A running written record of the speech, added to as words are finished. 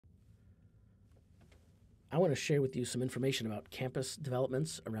I want to share with you some information about campus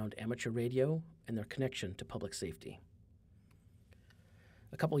developments around amateur radio and their connection to public safety.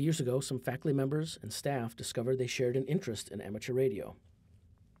 A couple years ago, some faculty members and staff discovered they shared an interest in amateur radio.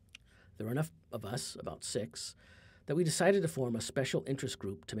 There were enough of us, about 6, that we decided to form a special interest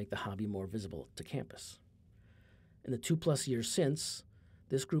group to make the hobby more visible to campus. In the 2+ years since,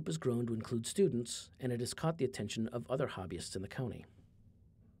 this group has grown to include students, and it has caught the attention of other hobbyists in the county.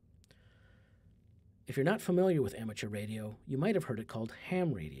 If you're not familiar with amateur radio, you might have heard it called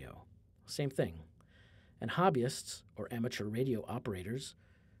ham radio. Same thing. And hobbyists, or amateur radio operators,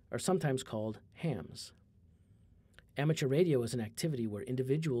 are sometimes called hams. Amateur radio is an activity where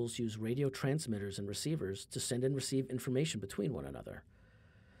individuals use radio transmitters and receivers to send and receive information between one another.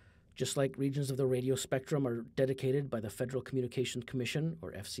 Just like regions of the radio spectrum are dedicated by the Federal Communications Commission,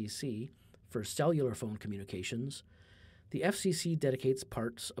 or FCC, for cellular phone communications, the FCC dedicates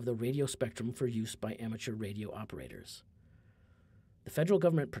parts of the radio spectrum for use by amateur radio operators. The federal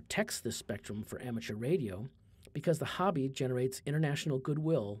government protects this spectrum for amateur radio because the hobby generates international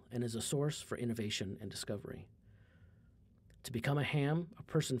goodwill and is a source for innovation and discovery. To become a ham, a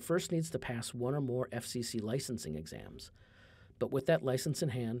person first needs to pass one or more FCC licensing exams. But with that license in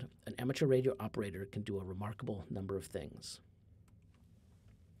hand, an amateur radio operator can do a remarkable number of things.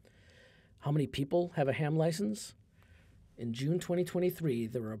 How many people have a ham license? In June 2023,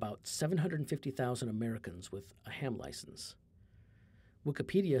 there were about 750,000 Americans with a ham license.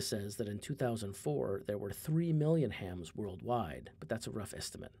 Wikipedia says that in 2004, there were 3 million hams worldwide, but that's a rough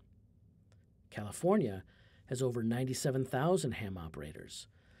estimate. California has over 97,000 ham operators.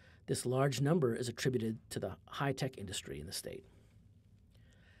 This large number is attributed to the high-tech industry in the state.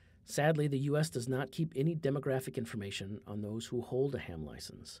 Sadly, the U.S. does not keep any demographic information on those who hold a ham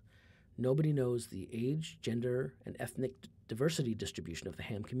license. Nobody knows the age, gender, and ethnic diversity distribution of the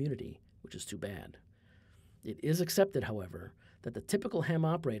ham community, which is too bad. It is accepted, however, that the typical ham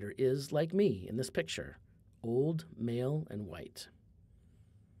operator is, like me in this picture, old, male, and white.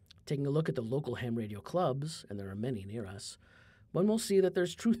 Taking a look at the local ham radio clubs, and there are many near us, one will see that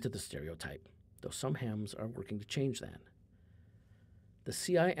there's truth to the stereotype, though some hams are working to change that. The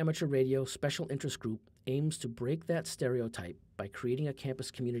CI Amateur Radio Special Interest Group aims to break that stereotype by creating a campus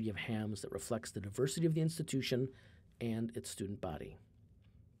community of hams that reflects the diversity of the institution and its student body.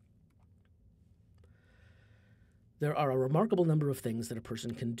 There are a remarkable number of things that a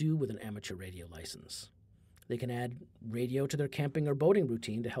person can do with an amateur radio license. They can add radio to their camping or boating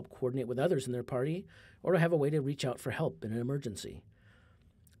routine to help coordinate with others in their party, or to have a way to reach out for help in an emergency.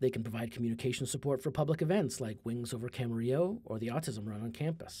 They can provide communication support for public events like Wings Over Camarillo or the Autism Run on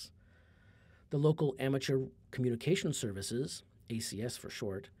campus. The local Amateur Communication Services, ACS for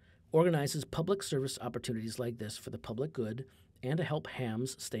short, organizes public service opportunities like this for the public good and to help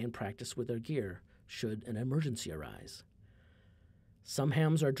hams stay in practice with their gear should an emergency arise. Some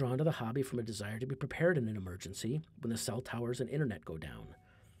hams are drawn to the hobby from a desire to be prepared in an emergency when the cell towers and internet go down.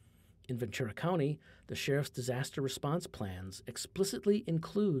 In Ventura County, the Sheriff's Disaster Response Plans explicitly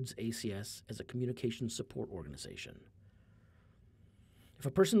includes ACS as a communication support organization. If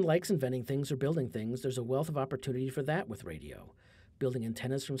a person likes inventing things or building things, there's a wealth of opportunity for that with radio. Building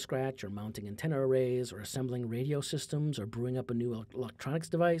antennas from scratch, or mounting antenna arrays, or assembling radio systems, or brewing up a new electronics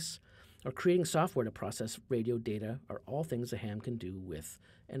device, or creating software to process radio data are all things a ham can do with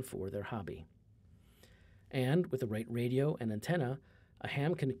and for their hobby. And with the right radio and antenna, a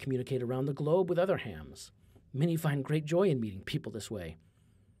ham can communicate around the globe with other hams. Many find great joy in meeting people this way.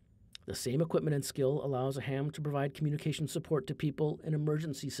 The same equipment and skill allows a ham to provide communication support to people in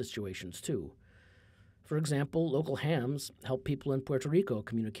emergency situations, too. For example, local hams help people in Puerto Rico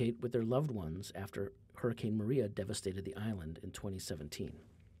communicate with their loved ones after Hurricane Maria devastated the island in 2017.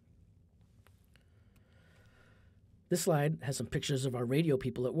 This slide has some pictures of our radio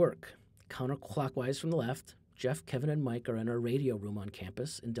people at work. Counterclockwise from the left, Jeff, Kevin, and Mike are in our radio room on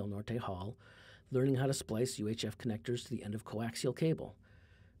campus in Del Norte Hall, learning how to splice UHF connectors to the end of coaxial cable.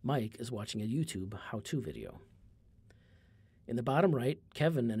 Mike is watching a YouTube how-to video. In the bottom right,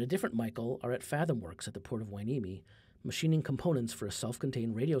 Kevin and a different Michael are at FathomWorks at the Port of Hueneme, machining components for a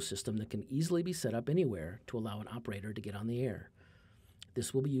self-contained radio system that can easily be set up anywhere to allow an operator to get on the air.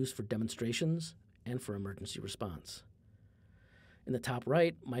 This will be used for demonstrations and for emergency response. In the top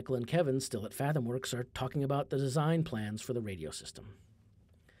right, Michael and Kevin, still at FathomWorks, are talking about the design plans for the radio system.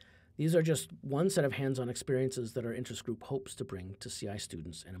 These are just one set of hands-on experiences that our interest group hopes to bring to CI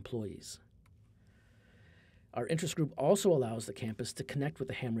students and employees. Our interest group also allows the campus to connect with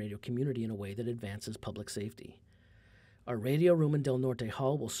the ham radio community in a way that advances public safety. Our radio room in Del Norte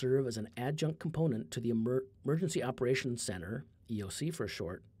Hall will serve as an adjunct component to the Emergency Operations Center, EOC for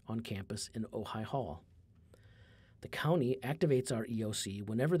short, on campus in Ojai Hall. The county activates our EOC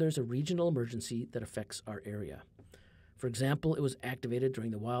whenever there's a regional emergency that affects our area. For example, it was activated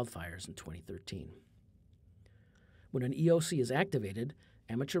during the wildfires in 2013. When an EOC is activated,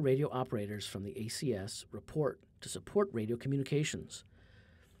 amateur radio operators from the ACS report to support radio communications.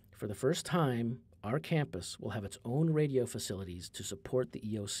 For the first time, our campus will have its own radio facilities to support the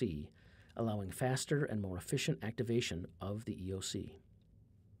EOC, allowing faster and more efficient activation of the EOC.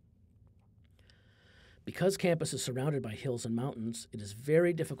 Because campus is surrounded by hills and mountains, it is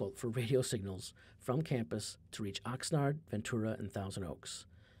very difficult for radio signals from campus to reach Oxnard, Ventura, and Thousand Oaks.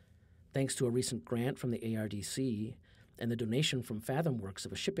 Thanks to a recent grant from the ARDC and the donation from FathomWorks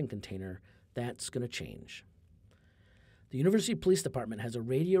of a shipping container, that's going to change. The University Police Department has a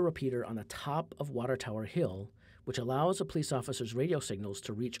radio repeater on the top of Water Tower Hill, which allows a police officer's radio signals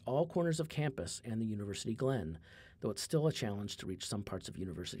to reach all corners of campus and the University Glen, though it's still a challenge to reach some parts of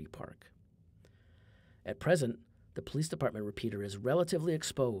University Park. At present, the police department repeater is relatively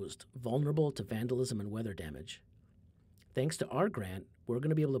exposed, vulnerable to vandalism and weather damage. Thanks to our grant, we're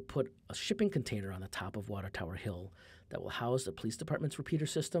going to be able to put a shipping container on the top of Water Tower Hill that will house the police department's repeater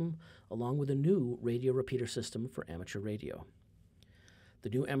system, along with a new radio repeater system for amateur radio. The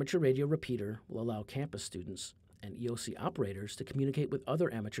new amateur radio repeater will allow campus students and EOC operators to communicate with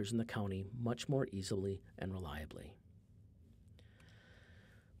other amateurs in the county much more easily and reliably.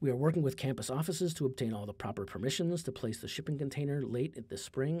 We are working with campus offices to obtain all the proper permissions to place the shipping container late this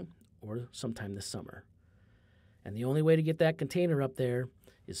spring or sometime this summer. And the only way to get that container up there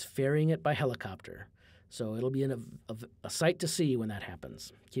is ferrying it by helicopter. So it'll be a sight to see when that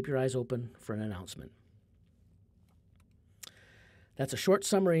happens. Keep your eyes open for an announcement. That's a short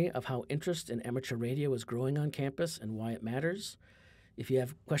summary of how interest in amateur radio is growing on campus and why it matters. If you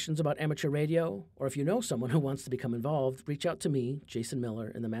have questions about amateur radio, or if you know someone who wants to become involved, reach out to me, Jason Miller,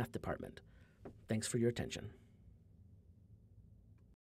 in the math department. Thanks for your attention.